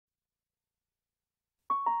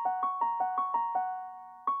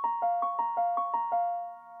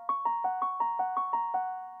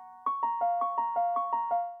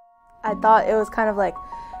I thought it was kind of like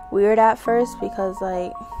weird at first because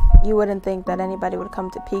like you wouldn't think that anybody would come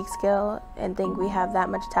to Peekskill and think we have that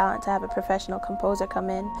much talent to have a professional composer come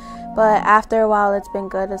in. But after a while it's been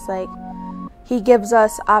good. It's like he gives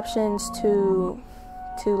us options to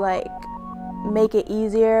like make it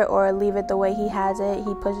easier or leave it the way he has it.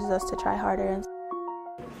 He pushes us to try harder.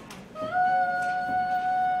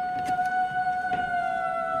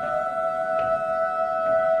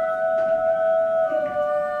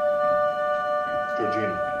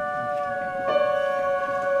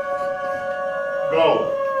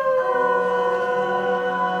 Go.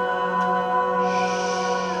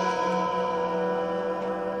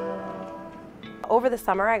 Over the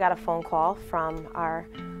summer, I got a phone call from our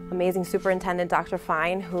amazing superintendent, Dr.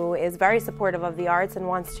 Fine, who is very supportive of the arts and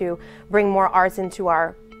wants to bring more arts into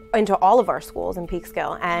all of our schools in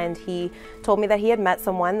Peekskill. And he told me that he had met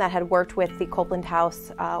someone that had worked with the Copland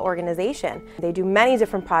House organization. They do many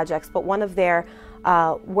different projects, but one of their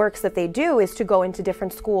works that they do is to go into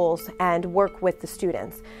different schools and work with the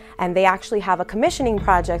students. And they actually have a commissioning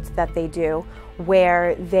project that they do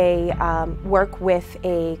where they work with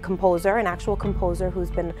a composer, an actual composer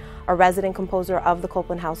who's been a resident composer of the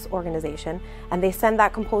Copland House organization. And they send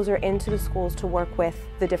that composer into the schools to work with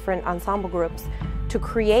the different ensemble groups to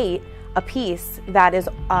create a piece that is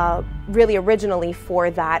really originally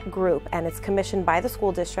for that group. And it's commissioned by the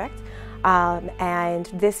school district. And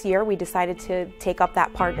this year we decided to take up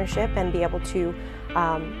that partnership and be able to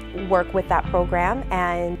work with that program.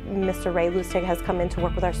 And Mr. Ray Lustig has come in to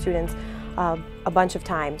work with our students a bunch of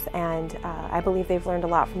times, and I believe they've learned a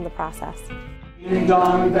lot from the process. Ding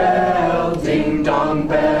dong bell, ding dong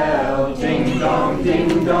bell, ding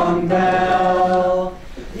dong bell.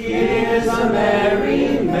 Here's a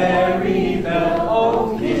merry, merry bell.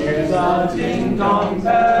 Oh, here's a ding dong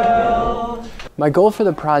bell. My goal for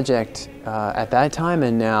the project at that time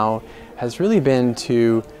and now has really been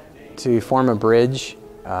to form a bridge.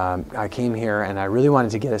 I came here and I really wanted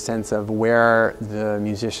to get a sense of where the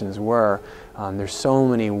musicians were. There's so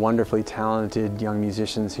many wonderfully talented young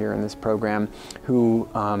musicians here in this program who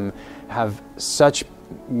have such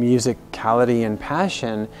musicality and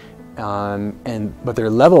passion, but their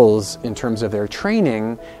levels in terms of their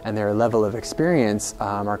training and their level of experience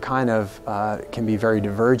are kind of can be very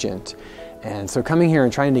divergent. And so coming here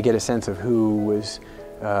and trying to get a sense of who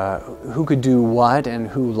could do what and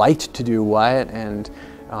who liked to do what, and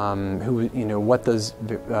what those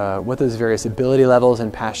various ability levels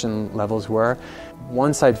and passion levels were.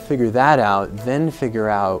 Once I'd figure that out, then figure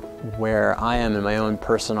out where I am in my own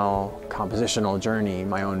personal compositional journey,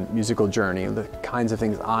 my own musical journey, the kinds of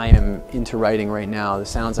things I am into writing right now, the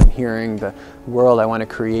sounds I'm hearing, the world I want to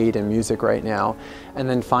create in music right now, and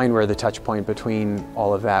then find where the touch point between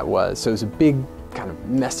all of that was. So it was a big, kind of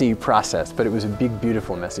messy process, but it was a big,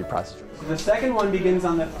 beautiful, messy process. So the second one begins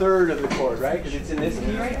on the third of the chord, right? Because it's in this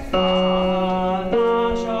key, right? Fa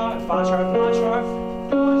sharp.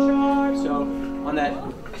 So on that,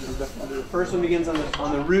 the first one begins on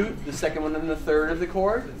the root, the second one on the third of the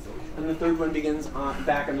chord, and the third one begins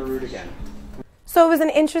back on the root again. So it was an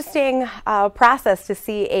interesting process to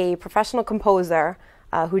see a professional composer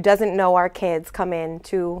who doesn't know our kids come in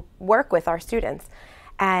to work with our students.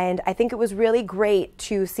 And I think it was really great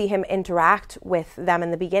to see him interact with them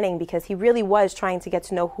in the beginning, because he really was trying to get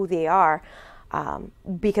to know who they are.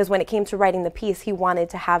 Because when it came to writing the piece, he wanted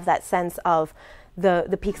to have that sense of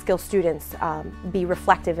the Peekskill students be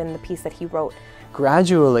reflective in the piece that he wrote.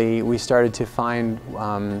 Gradually, we started to find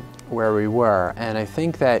where we were. And I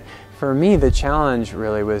think that for me, the challenge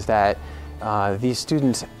really was that these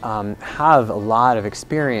students have a lot of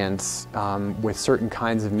experience with certain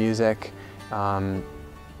kinds of music.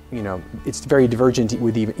 It's very divergent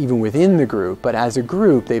even within the group, but as a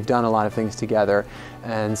group they've done a lot of things together,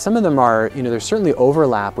 and some of them are, there's certainly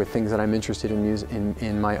overlap with things that I'm interested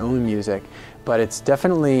in my own music, but it's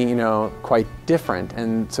definitely, quite different.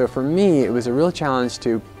 And so for me it was a real challenge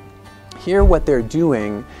to hear what they're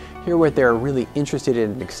doing, hear what they're really interested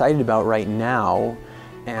in and excited about right now,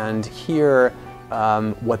 and hear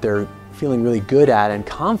what they're feeling really good at and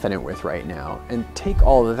confident with right now, and take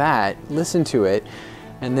all of that, listen to it,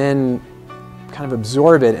 and then kind of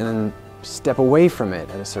absorb it and then step away from it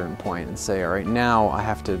at a certain point and say, all right, now I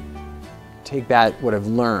have to take what I've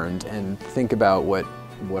learned and think about what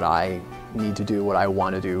I need to do, what I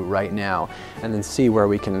want to do right now, and then see where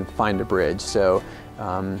we can find a bridge. So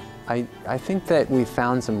I think that we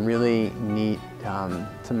found some really neat,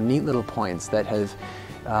 little points that have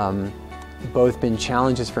both been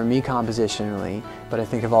challenges for me compositionally, but I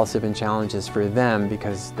think have also been challenges for them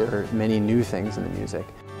because there are many new things in the music.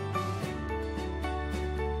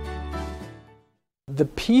 the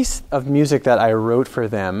piece of music that I wrote for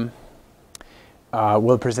them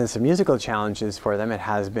will present some musical challenges for them. It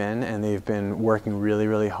has been, and they've been working really,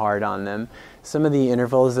 really hard on them. Some of the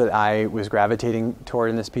intervals that I was gravitating toward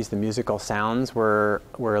in this piece, the musical sounds, were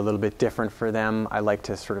a little bit different for them. I like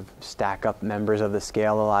to sort of stack up members of the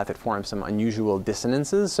scale a lot that form some unusual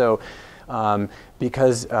dissonances. So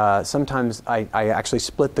because sometimes I actually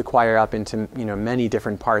split the choir up into many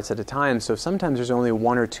different parts at a time, so sometimes there's only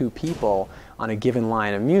one or two people on a given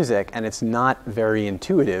line of music, and it's not very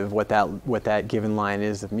intuitive what that given line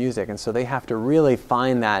is of music, and so they have to really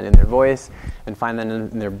find that in their voice and find that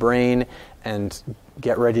in their brain and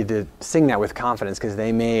get ready to sing that with confidence, because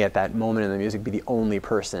they may at that moment in the music be the only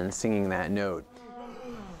person singing that note.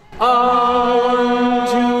 1,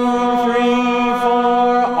 2, 3,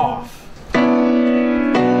 4, off.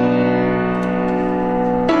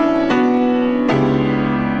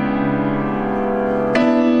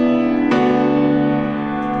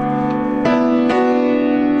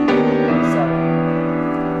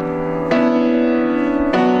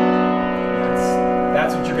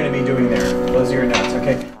 That's what you're going to be doing there. Those are your notes,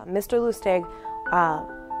 okay? Mr. Lustig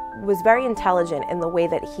was very intelligent in the way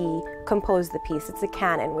that he composed the piece. It's a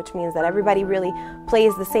canon, which means that everybody really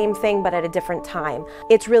plays the same thing but at a different time.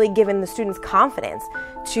 It's really given the students confidence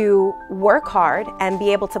to work hard and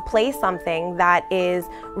be able to play something that is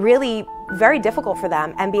really very difficult for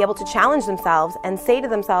them and be able to challenge themselves and say to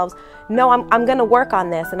themselves, no, I'm going to work on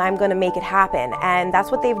this and I'm going to make it happen. And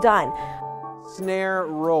that's what they've done. Snare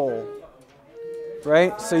roll,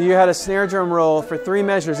 right? So you had a snare drum roll for 3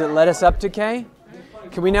 measures that led us up to K.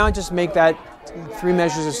 Can we now just make that 3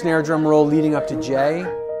 measures of snare drum roll leading up to J?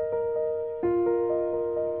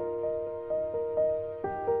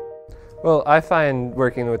 Well, I find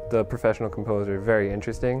working with the professional composer very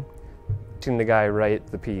interesting. Watching the guy write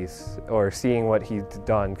the piece or seeing what he's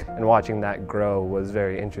done and watching that grow was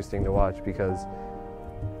very interesting to watch, because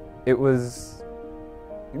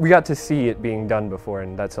we got to see it being done before,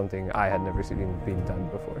 and that's something I had never seen being done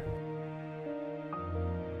before.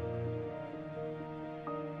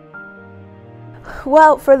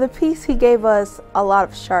 Well, for the piece, he gave us a lot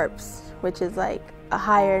of sharps, which is like a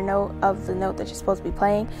higher note of the note that you're supposed to be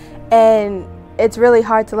playing. And it's really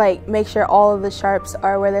hard to make sure all of the sharps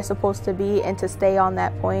are where they're supposed to be and to stay on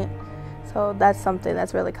that point. So that's something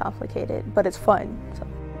that's really complicated, but it's fun. So.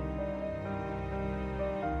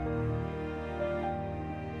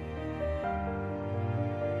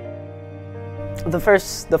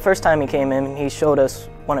 The first time he came in, he showed us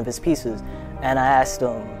one of his pieces, and I asked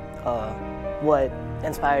him what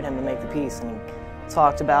inspired him to make the piece, and he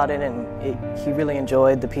talked about it, and he really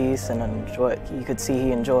enjoyed the piece, and you could see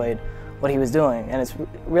he enjoyed what he was doing, and it's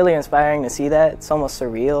really inspiring to see that. It's almost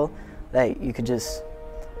surreal that you could just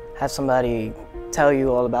have somebody tell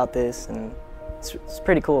you all about this, and it's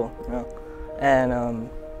pretty cool, And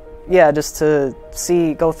yeah, just to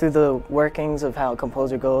go through the workings of how a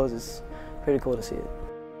composer goes is pretty cool to see it.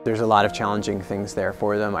 There's a lot of challenging things there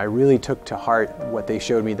for them. I really took to heart what they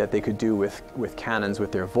showed me that they could do with canons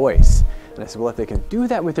with their voice. And I said, well, if they can do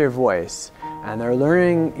that with their voice, and they're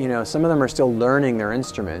learning, some of them are still learning their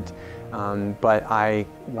instrument, but I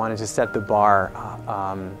wanted to set the bar,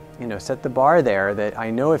 set the bar there that I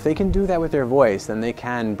know if they can do that with their voice, then they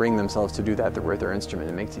can bring themselves to do that with their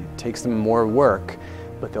instrument. It takes them more work,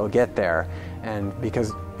 but they'll get there. And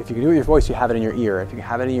because if you can do it with your voice, you have it in your ear. If you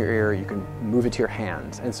have it in your ear, you can move it to your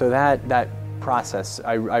hands. And so that process,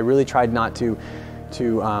 I really tried not to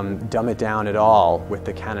dumb it down at all with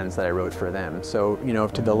the canons that I wrote for them. So,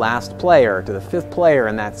 to the last player, to the 5th player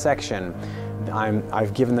in that section,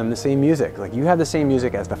 I've given them the same music. Like, you have the same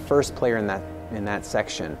music as the first player in that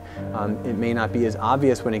section. It may not be as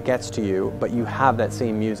obvious when it gets to you, but you have that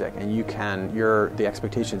same music, and the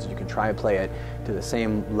expectations, you can try and play it to the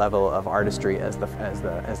same level of artistry as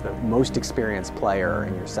the most experienced player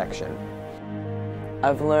in your section.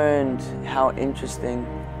 I've learned how interesting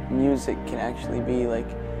music can actually be.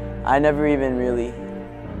 I never even really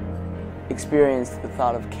experienced the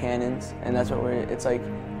thought of canons, and that's it's like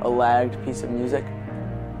a lagged piece of music.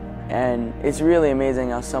 And it's really amazing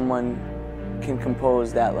how someone can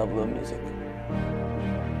compose that level of music.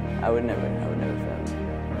 I would never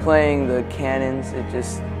fail. Playing the canons,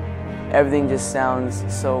 everything just sounds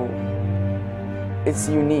so, it's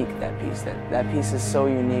unique, that piece. That piece is so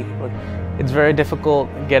unique. It's very difficult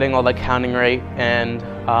getting all the counting right and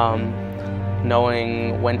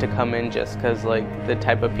knowing when to come in, just because the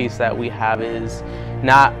type of piece that we have is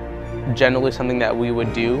not generally something that we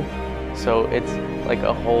would do. So it's like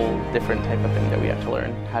a whole different type of thing that we have to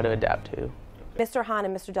learn how to adapt to. Mr. Hahn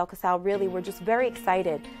and Mr. Del Casal really were just very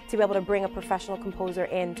excited to be able to bring a professional composer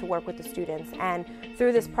in to work with the students, and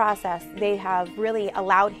through this process they have really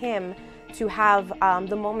allowed him to have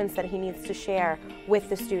the moments that he needs to share with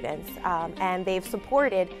the students, and they've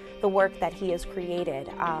supported the work that he has created,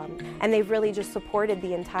 and they've really just supported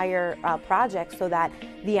the entire project so that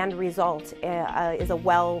the end result is a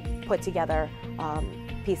well put together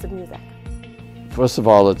piece of music. First of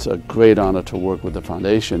all, it's a great honor to work with the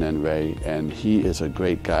foundation and Ray, and he is a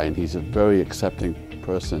great guy and he's a very accepting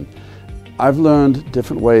person. I've learned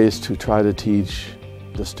different ways to try to teach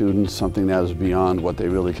the students something that is beyond what they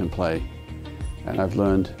really can play. And I've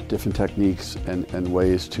learned different techniques and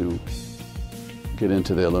ways to get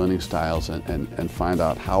into their learning styles and find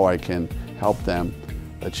out how I can help them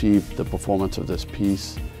achieve the performance of this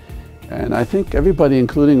piece. And I think everybody,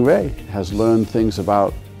 including Ray, has learned things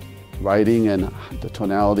about writing and the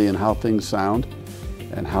tonality and how things sound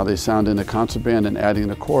and how they sound in the concert band and adding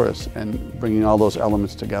the chorus and bringing all those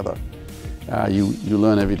elements together. You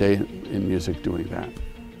learn every day in music doing that.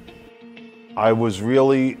 I was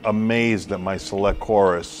really amazed at my select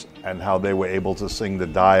chorus and how they were able to sing the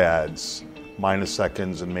dyads, minor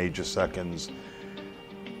seconds and major seconds,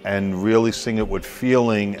 and really sing it with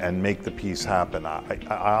feeling and make the piece happen. I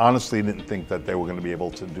honestly didn't think that they were going to be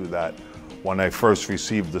able to do that when I first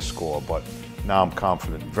received the score, but now I'm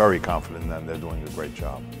confident, very confident that they're doing a great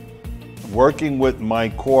job. Working with my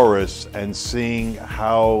chorus and seeing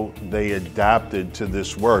how they adapted to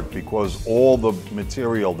this work, because all the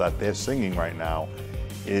material that they're singing right now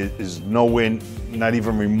is nowhere, not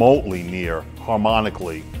even remotely near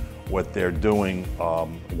harmonically what they're doing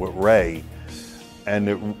with Ray. And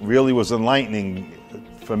it really was enlightening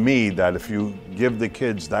for me that if you give the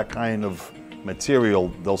kids that kind of material,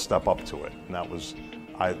 they'll step up to it.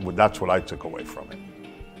 And that's what I took away from it.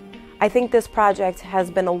 I think this project has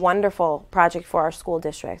been a wonderful project for our school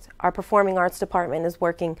district. Our performing arts department is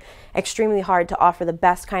working extremely hard to offer the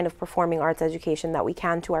best kind of performing arts education that we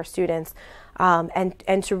can to our students,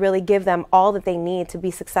 and to really give them all that they need to be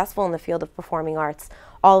successful in the field of performing arts,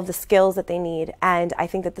 all of the skills that they need, and I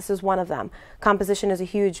think that this is one of them. Composition is a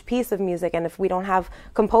huge piece of music, and if we don't have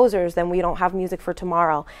composers, then we don't have music for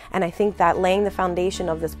tomorrow. And I think that laying the foundation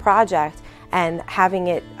of this project and having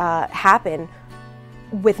it happen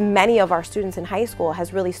with many of our students in high school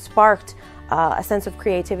has really sparked a sense of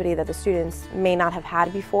creativity that the students may not have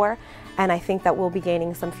had before, and I think that we'll be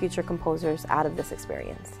gaining some future composers out of this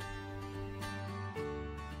experience.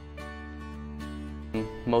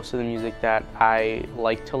 Most of the music that I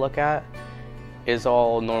like to look at is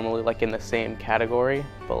all normally like in the same category,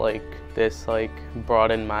 but like this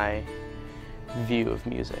broadened my view of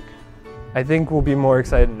music. I think we'll be more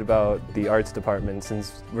excited about the arts department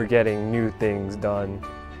since we're getting new things done,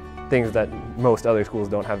 things that most other schools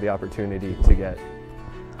don't have the opportunity to get.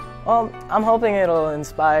 Well, I'm hoping it'll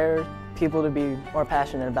inspire people to be more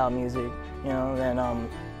passionate about music, you know, and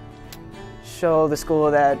show the school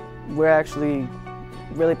that we're actually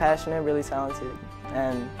really passionate, really talented,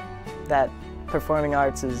 and that performing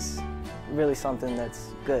arts is really something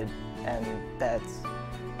that's good, and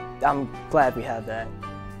I'm glad we have that.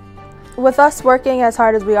 With us working as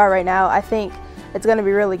hard as we are right now, I think it's going to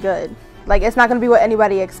be really good. Like, it's not going to be what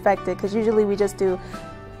anybody expected, because usually we just do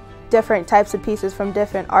different types of pieces from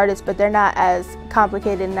different artists, but they're not as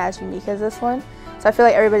complicated and as unique as this one. So I feel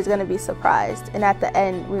like everybody's going to be surprised, and at the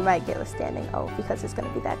end we might get a standing O because it's going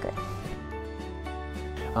to be that good.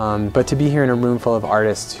 But to be here in a room full of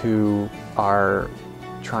artists who are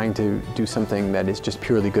trying to do something that is just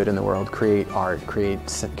purely good in the world, create art, create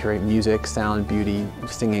music, sound, beauty,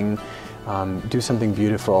 singing, do something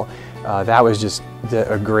beautiful, that was just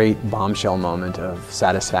a great bombshell moment of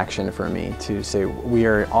satisfaction for me to say,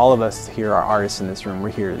 all of us here are artists in this room, we're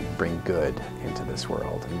here to bring good into this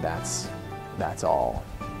world, and that's all.